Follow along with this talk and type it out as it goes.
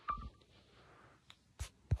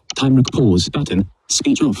Time pause button.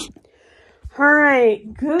 Speech off.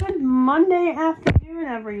 Alright, good Monday afternoon,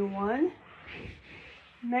 everyone.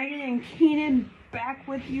 Megan and Keenan back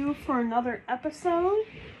with you for another episode.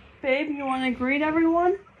 Babe, you want to greet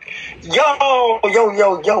everyone? Yo! What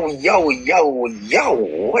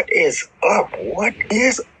is up?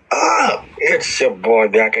 It's your boy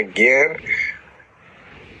back again.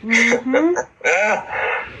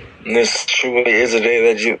 This truly is a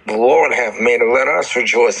day that the Lord hath made, and let us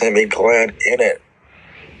rejoice and be glad in it.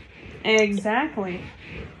 Exactly.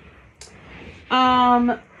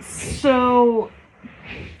 So,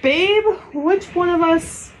 babe, which one of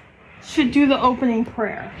us should do the opening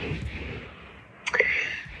prayer?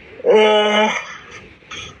 I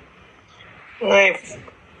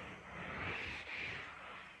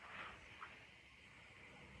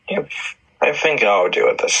think I'll do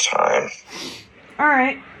it this time.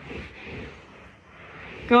 Alright.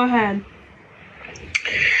 Go ahead.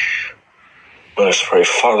 Let us pray.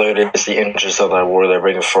 Father, it is the interest of thy word that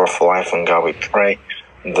bringeth forth life, and God, we pray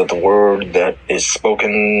that the word that is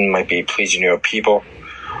spoken might be pleasing to your people.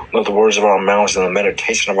 Let the words of our mouths and the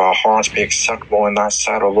meditation of our hearts be acceptable in thy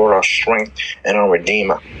sight, O Lord, our strength and our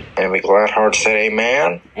Redeemer. And we glad hearts said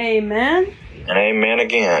amen. Amen. And amen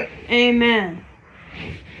again. Amen.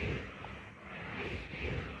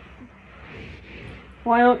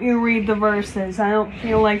 Why don't you read the verses? I don't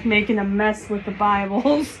feel like making a mess with the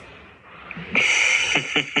Bibles.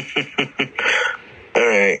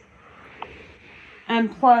 Alright.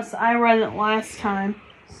 And plus, I read it last time,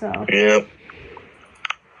 so. Yep.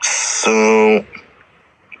 So,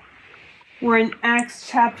 we're in Acts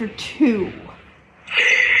chapter 2.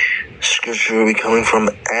 Scripture will be coming from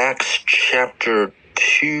Acts chapter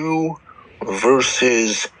 2,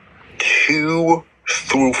 verses 2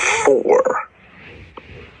 through 4.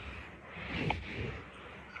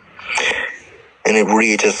 And it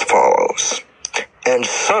reads as follows. And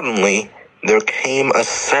suddenly there came a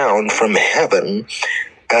sound from heaven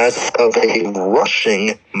as of a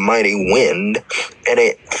rushing mighty wind, and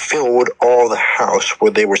it filled all the house where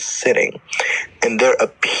they were sitting. And there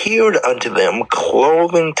appeared unto them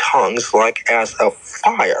cloven tongues like as of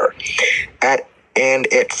fire, and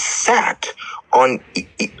it sat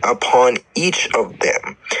upon each of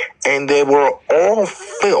them. And they were all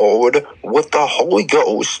filled with the Holy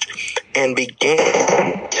Ghost, and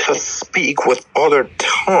began to speak with other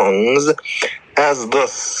tongues as the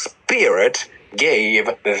Spirit gave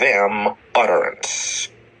them utterance.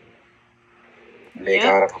 May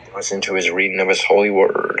God have us into his reading of his holy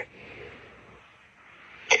word.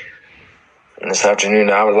 And this afternoon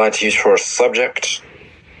I would like to use for a subject,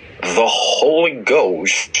 the Holy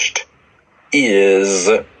Ghost is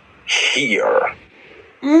here.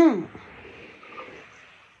 Mm.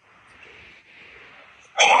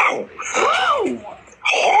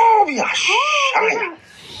 Oh, yeah.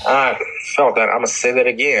 I felt that. I'm going to say that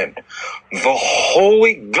again. The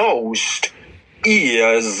Holy Ghost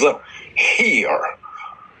is here.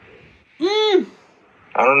 Mm.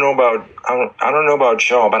 I don't know about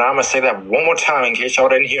y'all, but I'm going to say that one more time in case y'all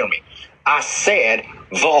didn't hear me. I said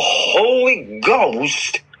the Holy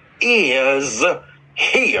Ghost is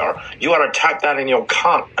here. You ought to type that in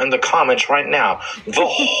in the comments right now. The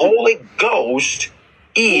Holy Ghost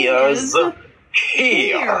is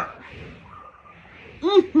here.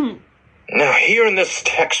 Mm-hmm. Now, here in this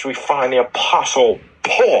text, we find the Apostle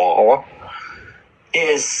Paul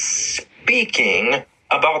is speaking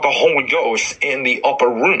about the Holy Ghost in the upper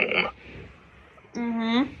room.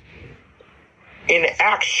 Mm-hmm. In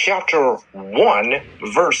Acts chapter 1,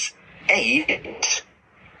 verse 8,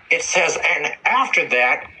 it says, and after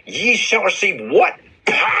that, ye shall receive what?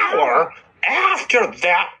 Power. After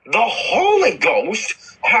that, the Holy Ghost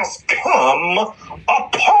has come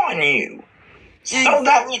upon you. So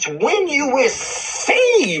that means when you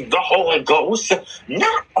receive the Holy Ghost,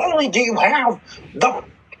 not only do you have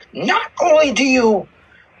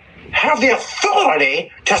the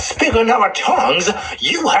authority to speak in other tongues,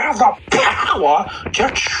 you have the power to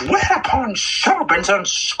tread upon serpents and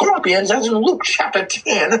scorpions, as in Luke chapter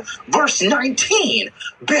 10, verse 19.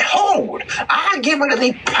 Behold, I give unto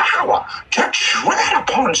thee power to tread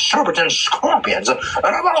upon serpents and scorpions, and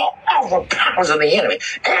over all the powers of the enemy,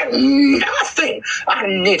 and nothing, I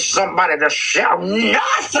need somebody to shout,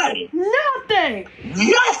 nothing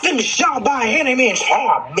shall by any means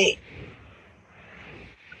harm me.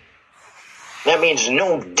 That means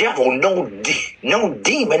no devil, no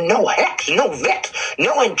demon, no hex, no vex,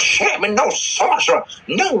 no enchantment, no sorcerer,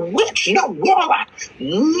 no witch, no warlock.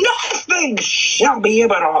 Nothing shall be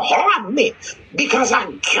able to harm me because I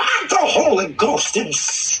got the Holy Ghost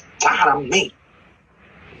inside of me.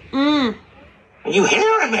 You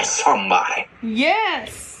hearing me, somebody?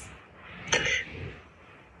 Yes.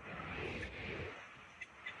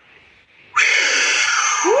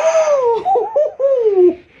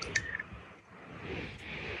 Woo!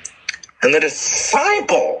 And the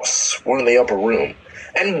disciples were in the upper room.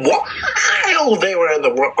 And while they were in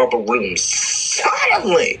the upper room,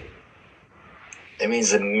 suddenly, that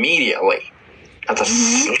means immediately, at the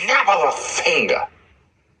snap of a finger,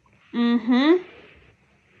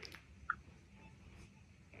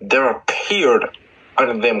 there appeared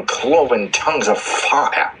unto them cloven tongues of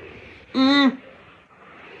fire.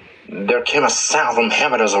 There came a sound from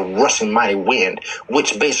heaven as a rushing mighty wind,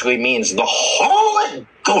 which basically means the Holy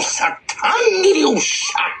Ghost,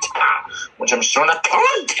 which I'm trying to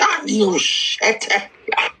contact you, trying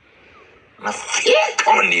to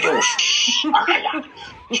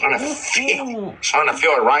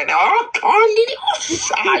feel it right now.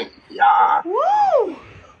 Woo!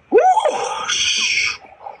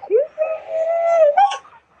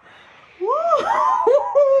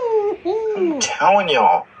 I'm telling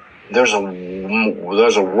y'all, there's a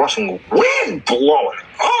rushing wind blowing.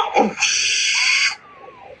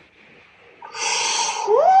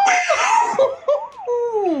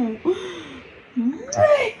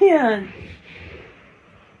 Man.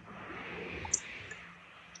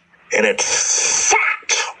 And it sat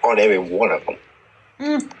on every one of them.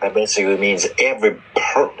 That basically means every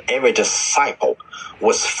disciple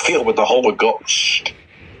was filled with the Holy Ghost.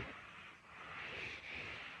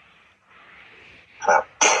 I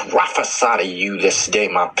prophesy to you this day,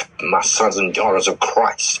 my sons and daughters of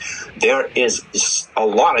Christ. There is a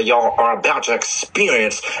lot of y'all are about to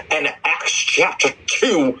experience an Acts chapter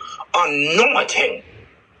 2 anointing.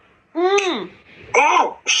 Mm.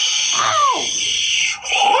 Oh!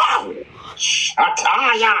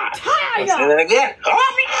 Shataya! Let's do it again.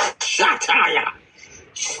 Shataya!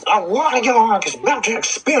 A lot of y'all are about to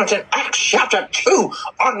experience an Acts chapter 2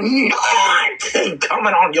 anointing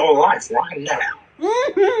coming on your life right now.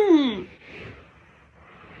 Mm-hmm.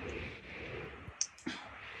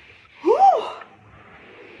 Whew.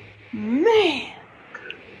 Man.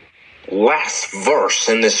 Last verse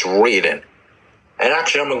in this reading. And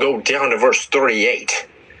actually, I'm going to go down to verse 38.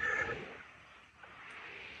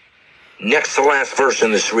 Next to last verse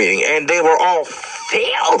in this reading. And they were all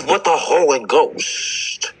filled with the Holy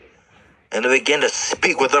Ghost. And they began to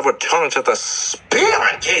speak with other tongues that the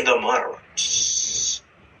Spirit gave them utterance.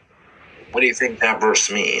 What do you think that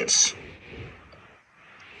verse means?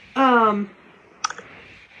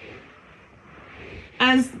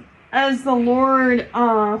 As the Lord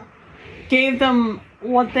gave them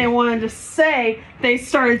what they wanted to say, they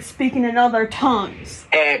started speaking in other tongues.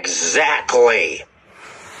 Exactly.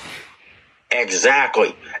 As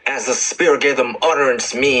the Spirit gave them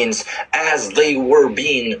utterance means as they were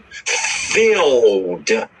being filled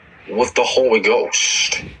with the Holy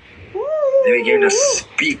Ghost. They began to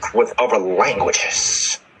speak with other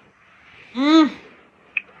languages. A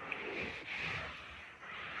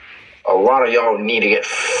lot of y'all need to get...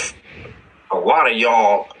 A lot of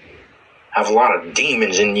y'all have a lot of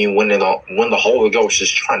demons in you when the Holy Ghost is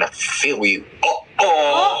trying to fill you.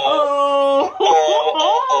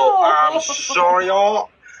 I'm sorry, y'all.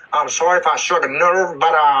 I'm sorry if I struck a nerve,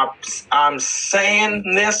 but I'm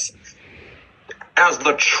saying this as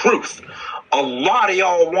the truth. A lot of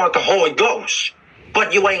y'all want the Holy Ghost,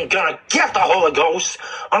 but you ain't gonna get the Holy Ghost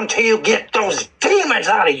until you get those demons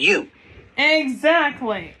out of you.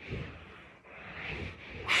 Exactly.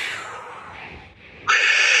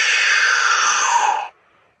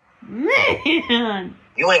 Man.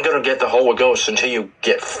 You ain't gonna get the Holy Ghost until you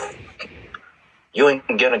get... You ain't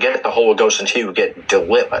gonna get the Holy Ghost until you get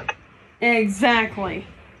delivered. Exactly.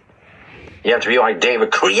 You have to be like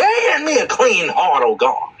David. Create in me a clean heart, O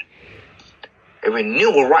God. And renew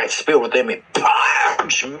a right spirit within me.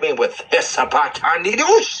 Purge me with hyssop. I'm trying to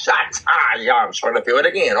feel it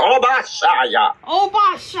again. Obashaya.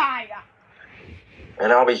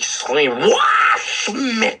 And I'll be clean. Wash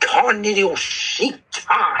me.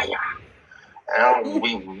 And I'll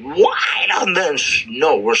be whiter than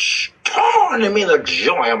snow. Restore to me the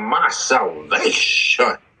joy of my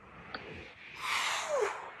salvation.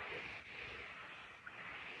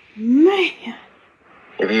 Man.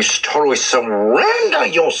 If you totally surrender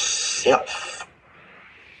yourself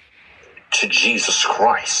to Jesus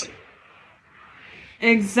Christ.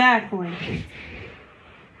 Exactly.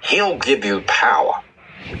 He'll give you power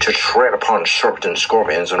to tread upon serpents and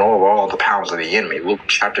scorpions and over all the powers of the enemy. Luke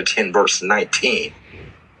chapter 10, verse 19.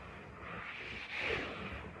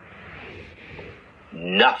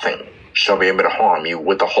 Nothing shall be able to harm you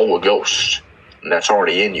with the Holy Ghost. that's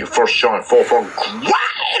already in you. 1 John 4, for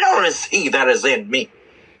greater is he that is in me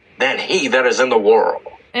than he that is in the world.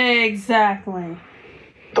 Exactly.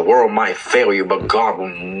 The world might fail you, but God will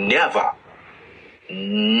never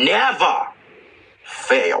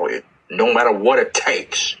fail you. No matter what it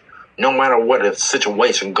takes, no matter what the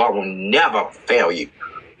situation, God will never fail you.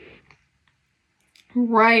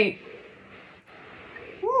 Right.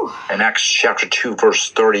 Whew. In Acts chapter 2, verse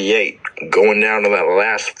 38, going down to that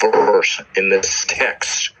last verse in this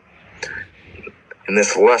text, in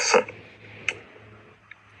this lesson.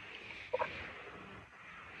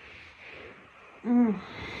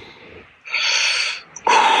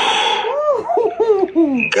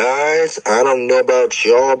 Guys, I don't know about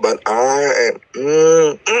y'all, but I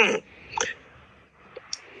am...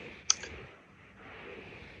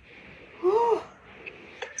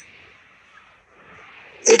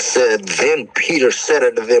 It said, then Peter said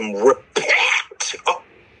unto them, repent.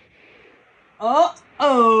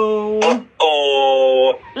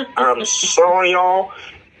 I'm sorry, y'all.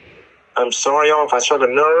 If I struck a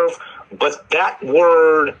nerve. But that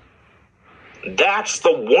word, that's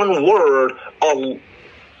the one word.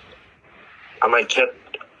 I might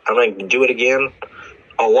do it again.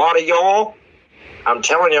 A lot of y'all, I'm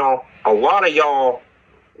telling y'all, a lot of y'all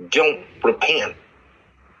don't repent.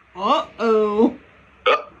 A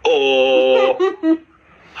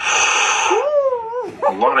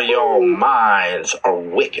lot of y'all minds are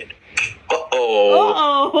wicked.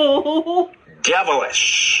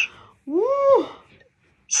 Devilish.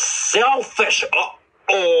 Selfish.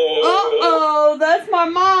 That's my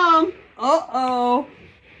mom.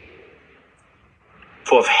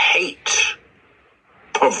 Full of hate,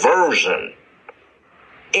 perversion,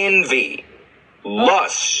 envy,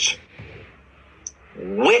 lust,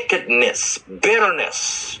 wickedness,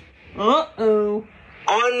 bitterness,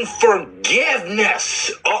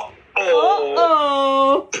 unforgiveness,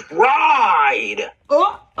 pride.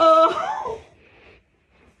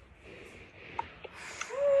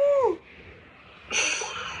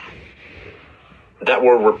 That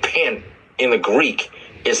word repent in the Greek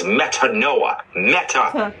is metanoia.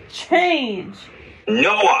 To change.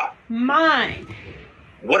 Noah. Mind.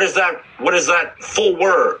 What is that full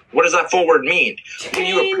word? What does that full word mean? When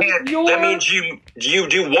you repent, that means you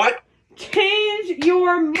do what? Change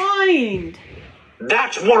your mind.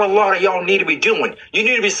 That's what a lot of y'all need to be doing. You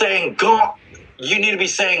need to be saying, God,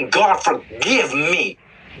 forgive me,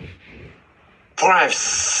 for I've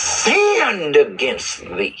sinned against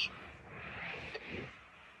thee.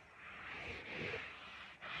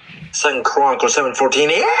 2 Chronicles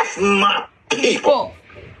 7:14, if my people,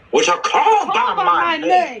 which are called by my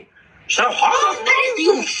name, shall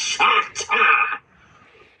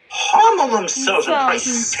humble themselves and pray,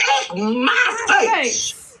 seek my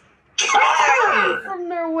face, turn from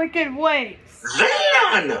their wicked ways.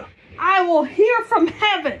 Then I will hear from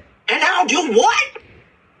heaven. And I'll do what?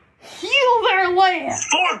 Heal their land.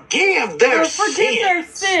 Forgive their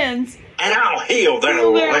sins. And I'll heal their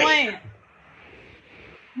land.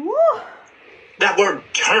 Woo. That word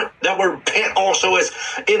repent also is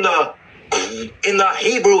in the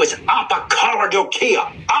Hebrew is apa kara dokia.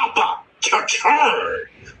 Apa, to turn.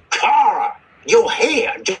 Kara, your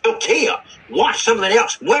hair, dokia. Watch something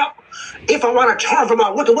else. Well, if I want to turn from my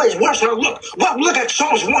wicked ways, where should I look? Well, look at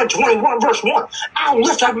Psalms 121, verse 1. I'll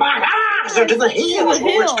lift up my eyes unto the hills,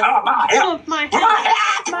 which come my help. My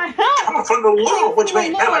help comes from the Lord, which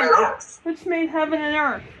made heaven and earth.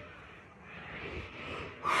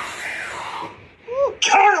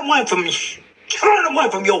 Turn away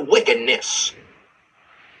from your wickedness.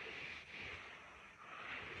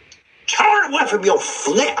 Turn away from your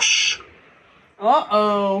flesh.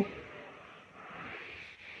 Uh-oh.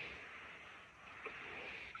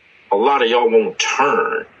 A lot of y'all won't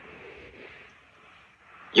turn.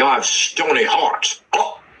 Y'all have stony hearts.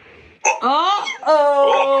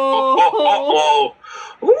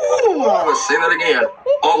 Ooh, let's say that again.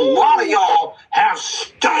 A lot of y'all have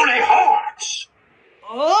stony hearts.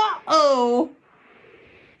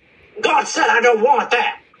 God said, I don't want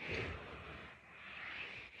that.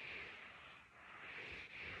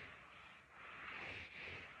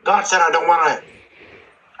 God said, I don't want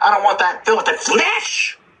that filthy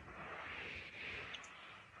flesh.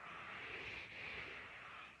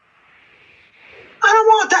 I don't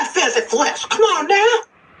want that filthy flesh. Come on now.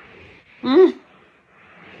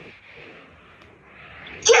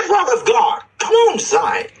 Get right with God. Come on,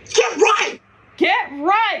 Zion. Get right.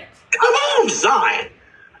 Come on, Zion.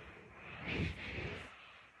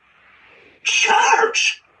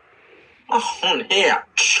 Church. Oh, yeah.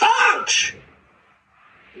 Church.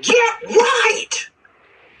 Get right.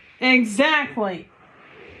 Exactly.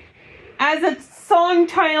 As it song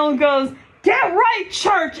title goes, "Get right,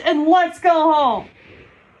 church, and let's go home."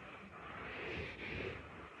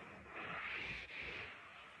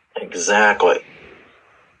 Exactly.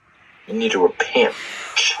 You need to repent.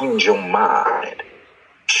 Change your mind.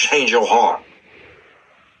 Change your heart.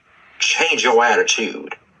 Change your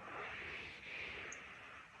attitude.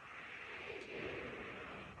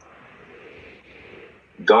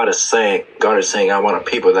 God is saying, I want a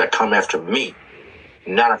people that come after me,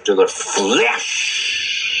 not after the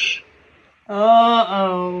flesh.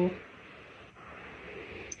 Uh-oh.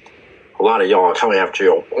 A lot of y'all are coming after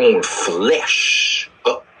your own flesh.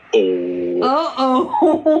 Uh-oh.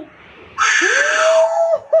 Uh-oh.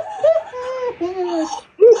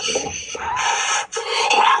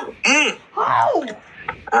 Oh.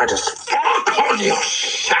 I just fuck on your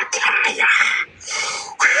satire.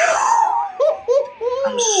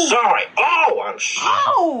 I'm sorry.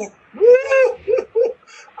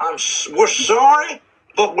 We're sorry,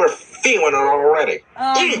 but we're feeling it already.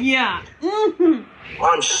 Yeah. Mm-hmm.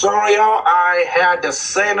 I'm sorry, y'all. I had to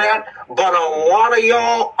say that, but a lot of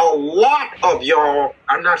y'all,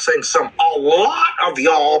 I'm not saying some, a lot of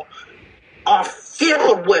y'all are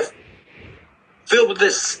filled with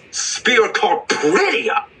this spirit called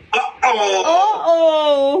prettier.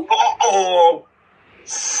 Uh-oh. Uh-oh.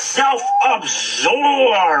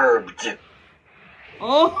 Self-absorbed.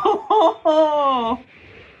 Oh.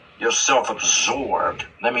 You're self-absorbed.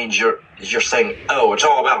 That means you're saying, oh, it's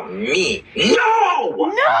all about me.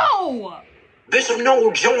 No! No! Bishop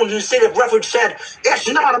Noel Jones in State of Refuge said, it's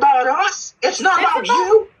not about us. It's not about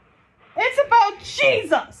you. It's about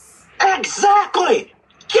Jesus. Exactly.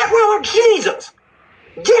 Get rid of Jesus.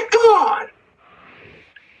 Get God.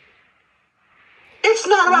 It's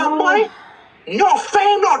not about money, nor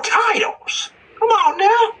fame, nor titles. Come on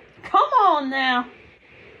now. Come on now.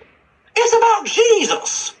 It's about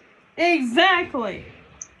Jesus. Exactly.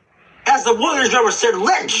 As the Williams driver said,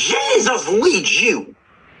 let Jesus lead you.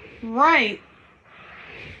 Right.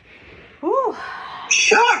 Ooh.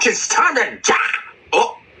 Church, it's time to die.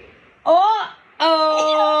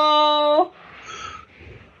 Uh-oh.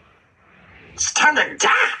 It's time to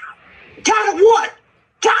die. Die to what?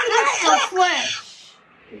 Die to your flesh.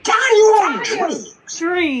 Die to your own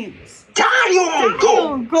dreams. Die to your own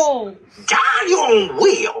goals. Die to your own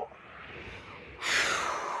will.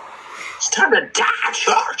 It's time to die,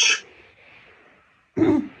 church.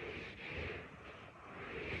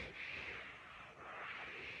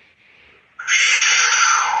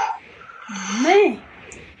 Man.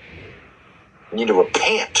 You need to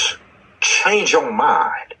repent. Change your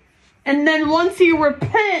mind. And then once you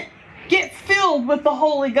repent, get filled with the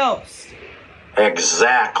Holy Ghost.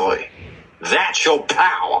 Exactly. That's your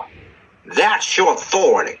power. That's your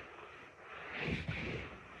authority.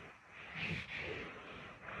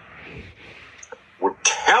 We're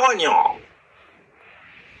telling y'all.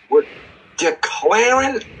 We're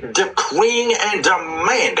declaring, decreeing, and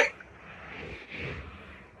demanding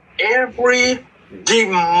every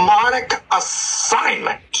demonic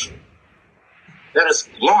assignment that is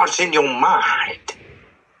lodged in your mind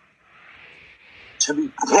to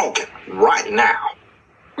be broken right now.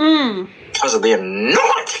 Because of the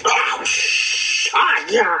anointing. Oh, shot.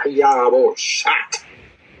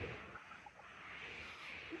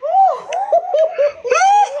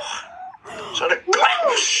 So the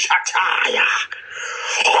shataya.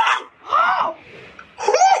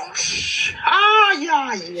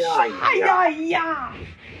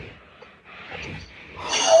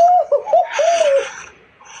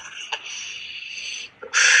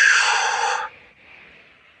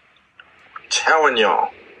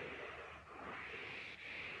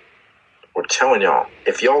 We're telling y'all,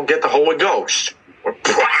 if y'all get the Holy Ghost, we're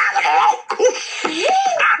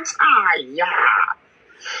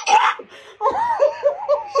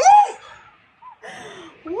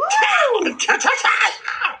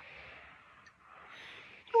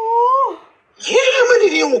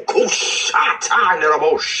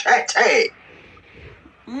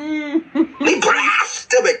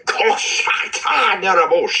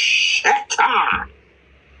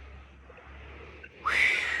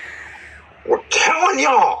we're telling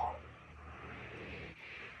y'all,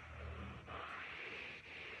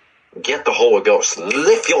 get the Holy Ghost.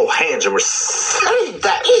 Lift your hands and receive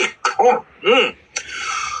that.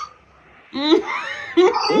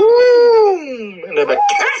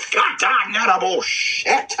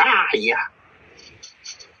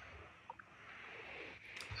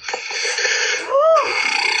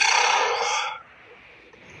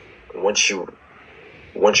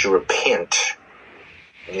 Once you repent,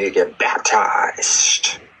 you get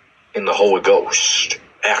baptized in the Holy Ghost.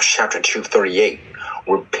 Acts chapter 2:38.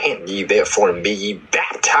 Repent ye therefore and be ye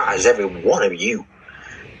baptized, every one of you,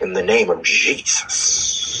 in the name of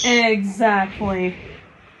Jesus. Exactly.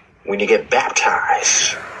 When you get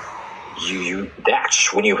baptized,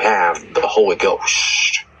 that's when you have the Holy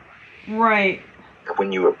Ghost. Right.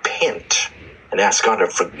 When you repent and ask God to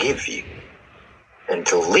forgive you and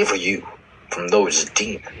deliver you from those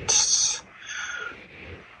demons,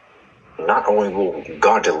 not only will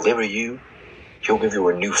God deliver you, He'll give you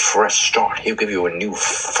a new fresh start. He'll give you a new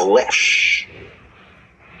flesh.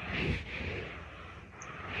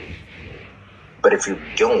 But if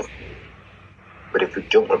you don't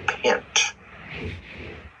repent,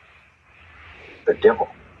 the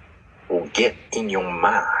devil will get in your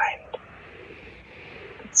mind,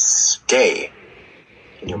 stay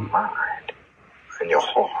in your mind and your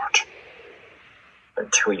heart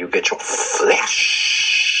until you get your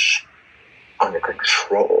flesh under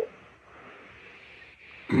control.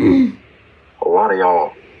 A lot of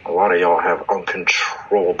y'all have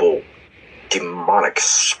uncontrollable demonic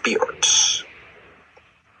spirits.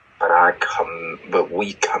 But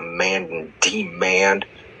we command and demand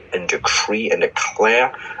and decree and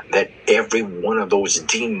declare that every one of those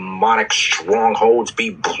demonic strongholds be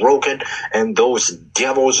broken, and those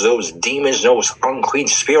devils, those demons, those unclean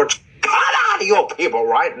spirits come out of your people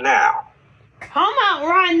right now. Come out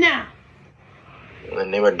right now. In the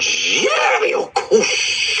name of Jesus.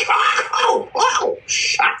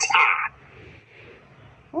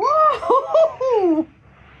 Woo-hoo-hoo-hoo.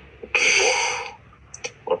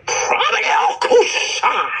 I'm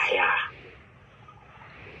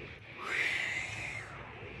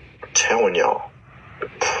telling y'all, I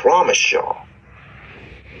promise y'all.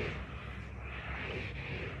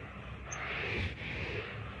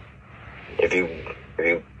 If you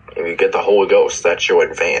get the Holy Ghost, that's your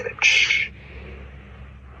advantage.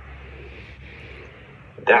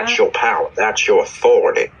 That's your power. That's your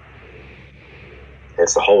authority.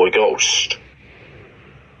 It's the Holy Ghost.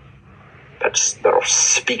 That'll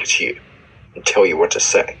speak to you and tell you what to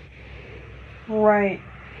say. Right.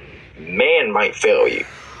 Man might fail you.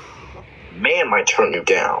 Man might turn you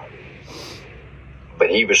down. But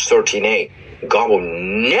Hebrews 13:8, God will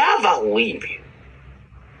never leave you.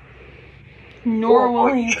 Nor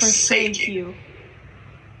will He forsake you.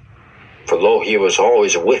 For lo, He was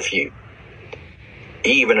always with you,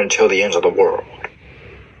 even until the ends of the world.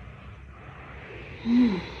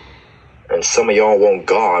 And some of y'all want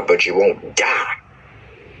God, but you won't die.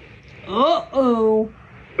 Uh-oh.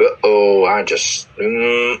 I'm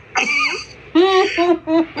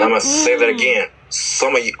gonna say that again.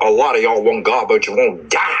 A lot of y'all want God, but you won't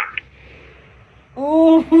die.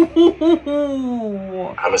 Ooh.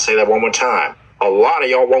 I'm gonna say that one more time. A lot of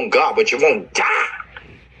y'all want God, but you won't die.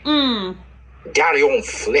 Die to your own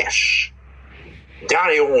flesh. Die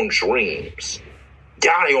to your own dreams.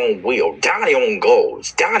 Die to your own will. Die to your own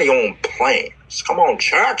goals. Die to your own plans. Come on,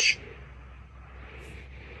 church.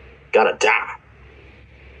 Gotta die.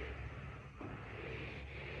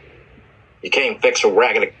 You can't fix a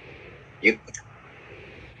raggedy. You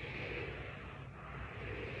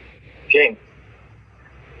can't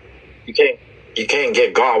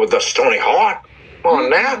get God with a stony heart. Come on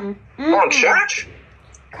now. Come on, church.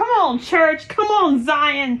 Come on, church. Come on,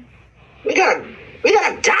 Zion. We gotta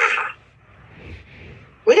die.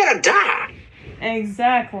 We gotta die.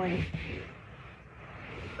 Exactly.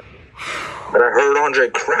 But I heard Andre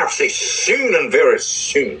Kraft say soon and very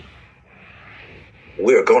soon,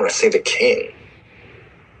 we're gonna see the King.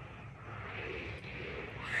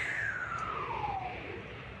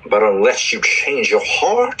 But unless you change your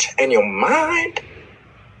heart and your mind,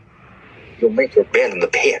 you'll make your bed in the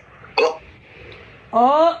pit.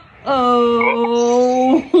 Uh-oh.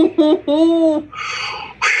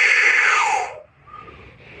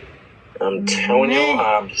 I'm telling you,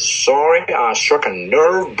 I'm sorry I struck a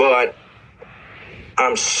nerve, but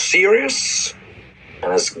I'm serious.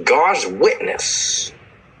 And as God's witness,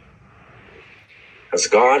 as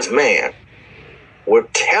God's man, we're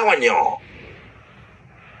telling y'all,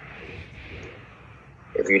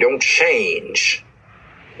 if you don't change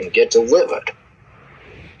and get delivered,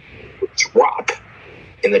 you'll drop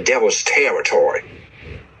in the devil's territory.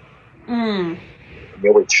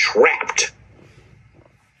 You'll be trapped.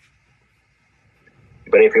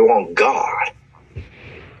 But if you want God,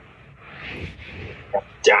 you have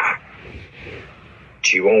to die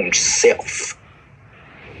to your own self.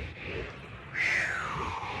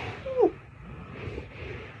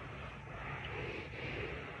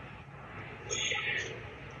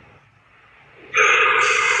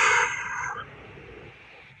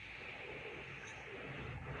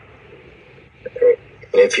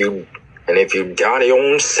 And if you die to your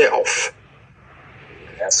own self,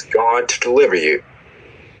 ask God to deliver you,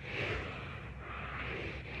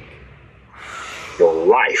 your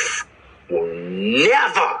life will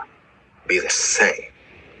never be the same.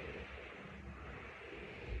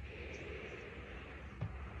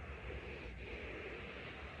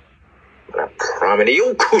 I promise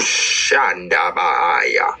you,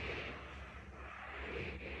 Kushandabaya.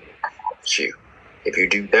 If you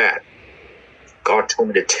do that, God told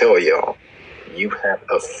me to tell y'all, you have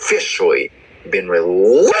officially been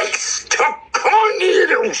released to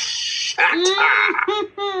Konidushataya.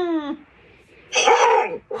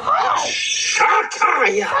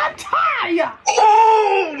 Shataya. Shataya.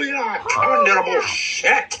 Oh, yeah.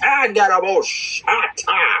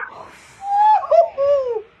 Konidushataya.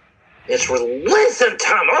 It's releasing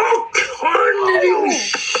time. Oh,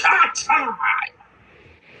 Konidushataya.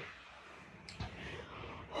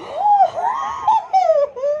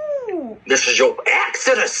 This is your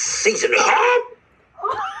Exodus season, huh?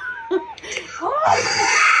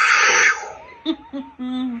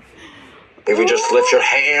 If you just lift your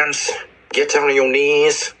hands, get down on your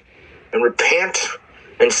knees, and repent,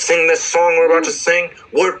 and sing this song we're about to sing,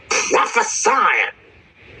 we're prophesying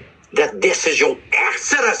that this is your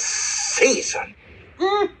Exodus season.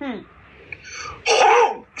 Mm-hmm.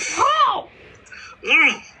 Oh! Oh!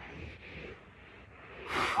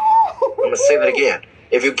 I'm going to say that again.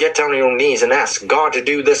 If you get down on your knees and ask God to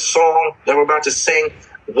do this song that we're about to sing,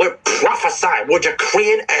 we're prophesying, we're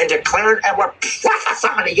decreeing and declaring, and we're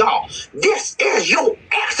prophesying to y'all. This is your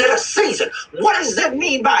Exodus season. What does that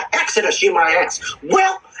mean by Exodus, you might ask?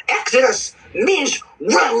 Well, Exodus means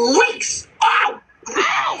release. Oh!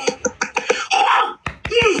 Oh! Oh!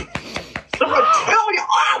 So I tell you,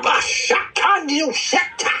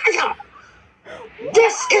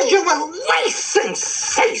 this is your releasing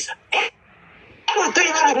season.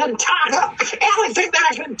 Everything that has been tied up, everything that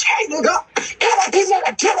has been tangled up, everything that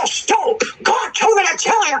the devil stole, God told me to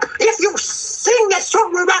tell you, if you sing that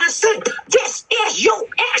song we're about to sing, this is your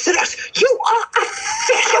Exodus. You are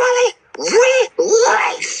officially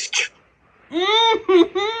released.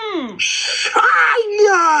 Mm-hmm.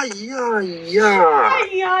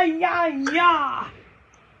 Yeah.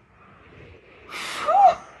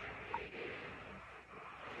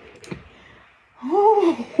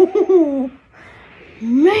 Oh,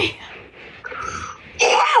 man.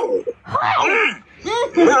 Wow.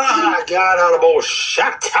 I got out of old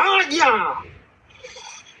Shatanya.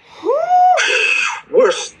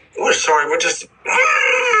 We're sorry. We're just.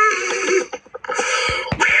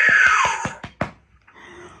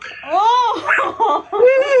 Oh.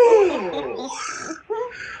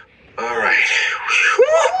 All right.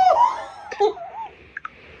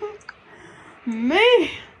 Man.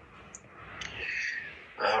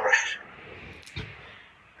 All right.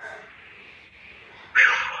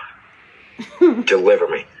 Deliver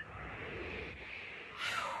me.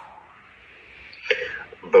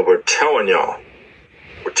 But we're telling y'all,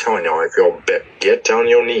 if y'all get down on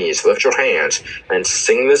your knees, lift your hands, and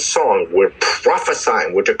sing this song, we're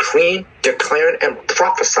prophesying, we're decreeing, declaring, and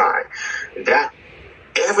prophesying that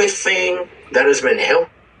everything that has been held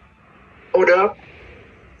up,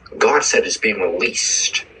 God said is being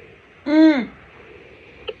released.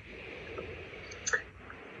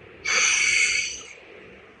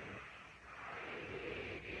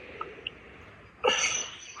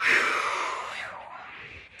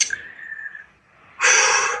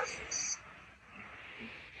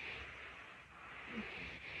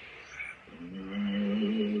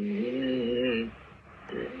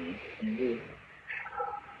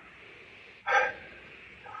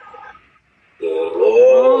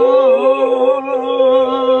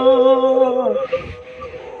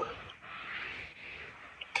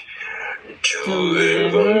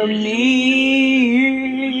 Deliver me,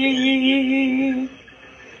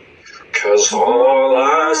 'cause all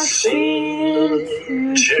I seem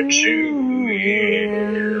to do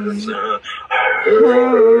is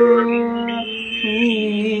hurt me.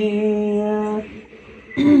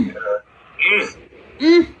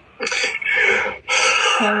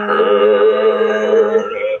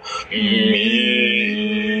 Hurt me.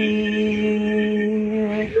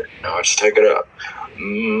 Now let's take it up.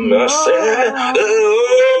 I said,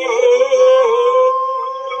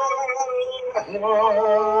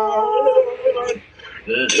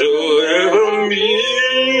 deliver me,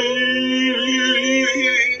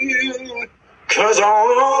 'cause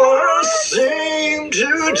all I seem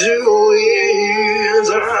to do is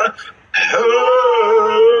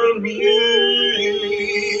hurt me.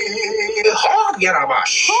 Oh, get up,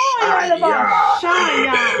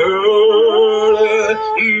 hurt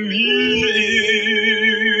me.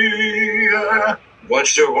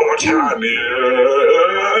 Let's do it one more time,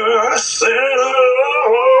 yeah. said,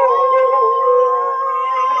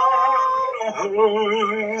 Lord,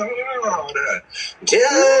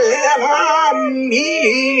 deliver me.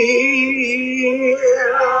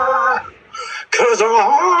 'Cause all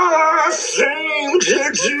I seem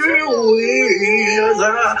to do is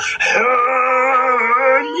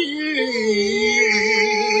hurt me.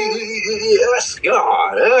 Yes,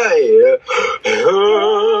 God, hey,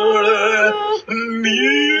 hurt me.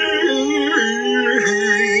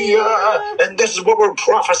 And this is what we're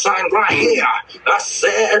prophesying right here. I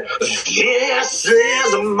said, this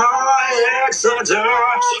is my exodus.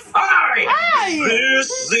 Hey, this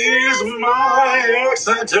is my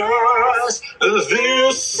exodus.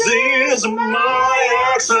 This is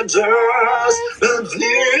my exodus.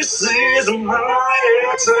 This is my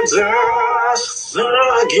exodus.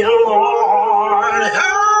 Thank you, Lord.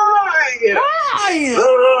 Hey,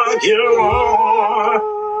 thank you, Lord.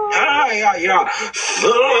 Hey, yeah.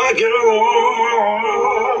 Thank you, Lord.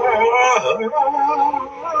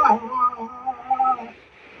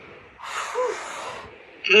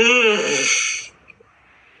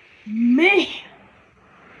 Man.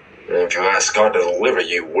 If you ask God to deliver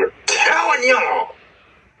you, we're telling y'all,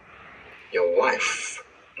 your life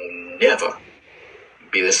will never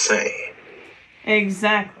be the same.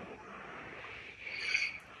 Exactly.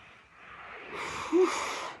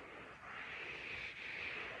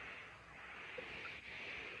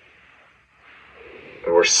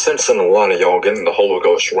 And we're sensing a lot of y'all getting the Holy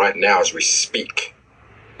Ghost right now as we speak.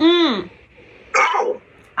 Ow!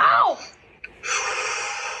 Ow!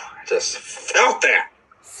 I just felt that.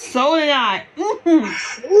 So did I.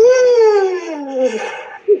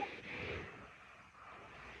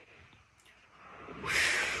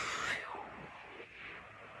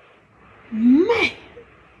 Man.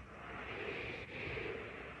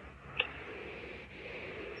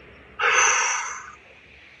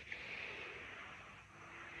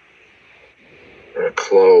 I'm gonna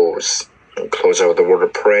close out with a word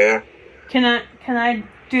of prayer. Can I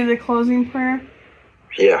do the closing prayer?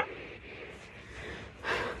 Yeah.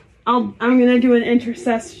 I'm gonna do an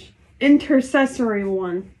intercessory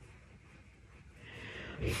one.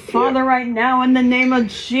 Father, right now, in the name of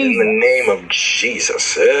Jesus. In the name of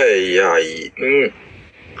Jesus.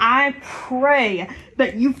 I pray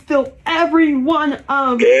that you fill every one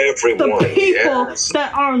of the people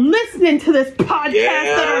that are listening to this podcast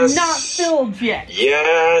that are not filled yet.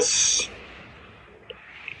 Yes.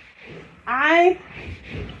 I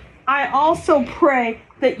also pray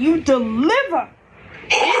that you deliver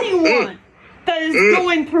anyone that is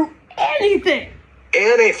going through anything.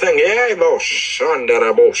 Anything.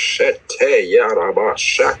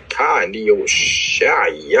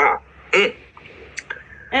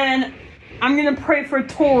 And I'm going to pray for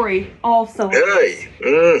Tori also. Hey.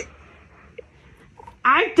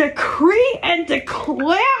 I decree and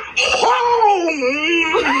declare.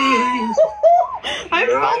 I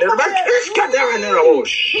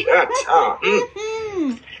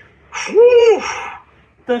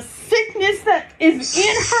the sickness that is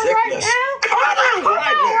in her right now. Come out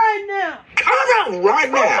right now. Come out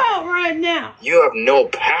right now. You have no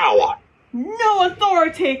power. No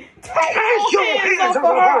authority. Take your hands off of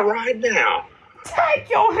her right now. Take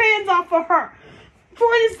your hands off of her.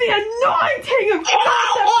 For it is the anointing of God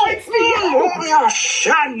that breaks the yoke.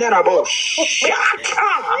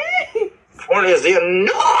 For it is the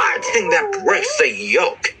anointing that breaks the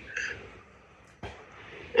yoke.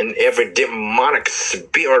 And every demonic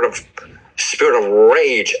spirit of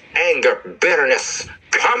rage, anger, bitterness,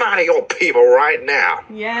 come out of your people right now.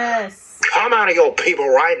 Yes. Come out of your people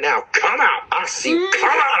right now. Come out. I see you.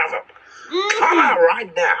 Come out of them. Come out right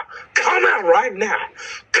now. Come out right now.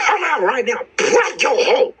 Come out right now. Break your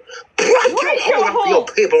hold. Break your hold of your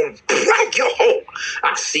people. Break your hold.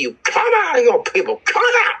 I see you. Come out of your people.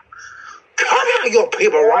 Come out. Come out of your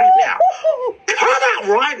people right now. Come out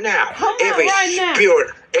right now. Every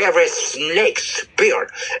spirit, every snake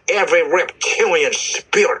spirit, every reptilian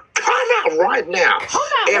spirit, come out right now.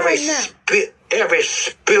 Every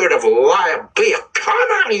spirit of liability, come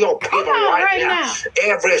out of your people right now.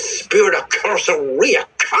 Every spirit of curseria,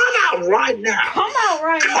 come out right now. Come out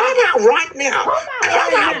right now.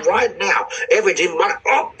 Come out right now. Every demonic,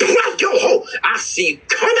 break your hold. I see you.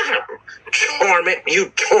 Come out. You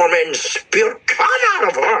tormenting spirit, come out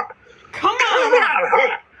of her. Come out of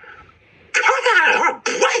her. Come out of her.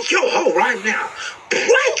 Break your hold right now.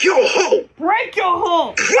 Break your hold. Break your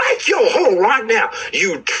hold. Break your hold right now.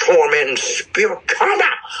 You tormenting spirit, come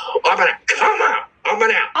out. Up and out. Come out. Up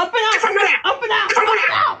and out. Up and out. Coming out. Up and out. Coming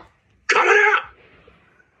out. Coming out.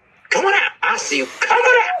 Coming out. I see you coming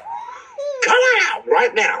out. Coming out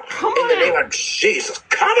right now. Come In the on name out. of Jesus.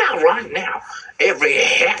 Come out right now. Every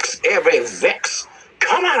hex, every vex.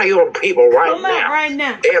 Come out of your people right Come out now. right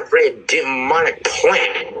now. Every demonic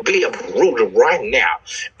plan be uprooted right now.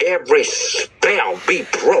 Every spell be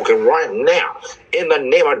broken right now. In the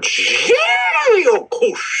name of Jesus.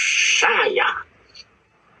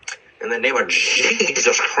 In the name of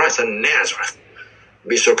Jesus Christ of Nazareth.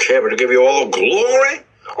 Be so careful to give you all glory,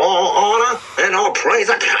 all honor, and all praise.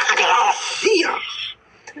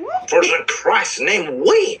 For in Christ's name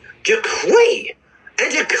we decree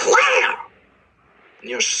and declare. In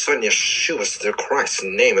your Son Yeshua, through Christ's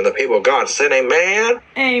name, and the people of God said amen.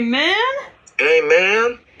 Amen.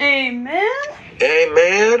 Amen. Amen.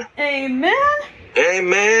 Amen. Amen.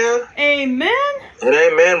 Amen. Amen. And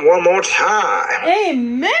amen one more time.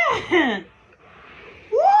 Amen.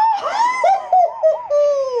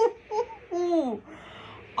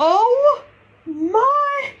 Oh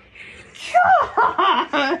my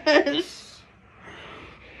gosh.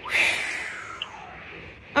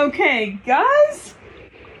 Okay, guys.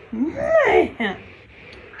 Man.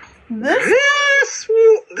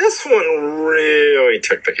 This one really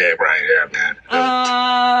took the cake right here, man.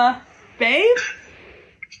 Babe?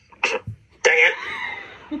 Dang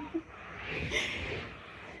it.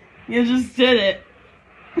 You just did it.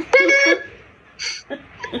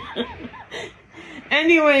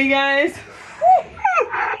 Anyway, guys.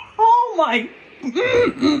 Oh my.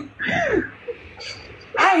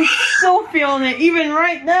 I'm still feeling it, even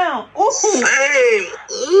right now. Same.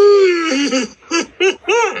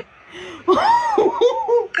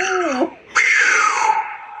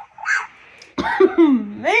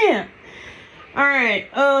 Man. Alright,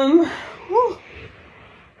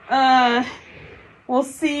 we'll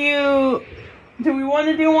see you. Do we want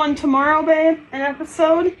to do one tomorrow, babe? An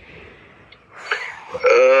episode?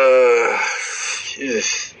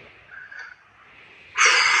 Yes.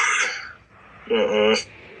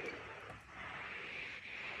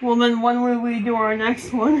 Well, then when will we do our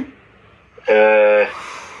next one?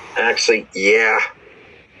 Actually, yeah.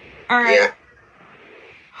 Alright.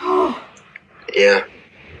 Yeah. Yeah.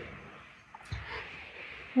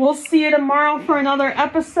 We'll see you tomorrow for another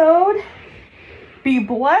episode. Be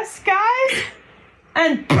blessed, guys.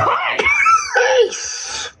 And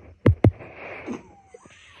Peace.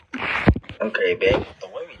 Okay, babe.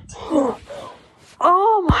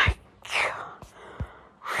 oh my god.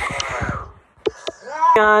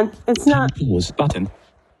 God, it's not. Pause button.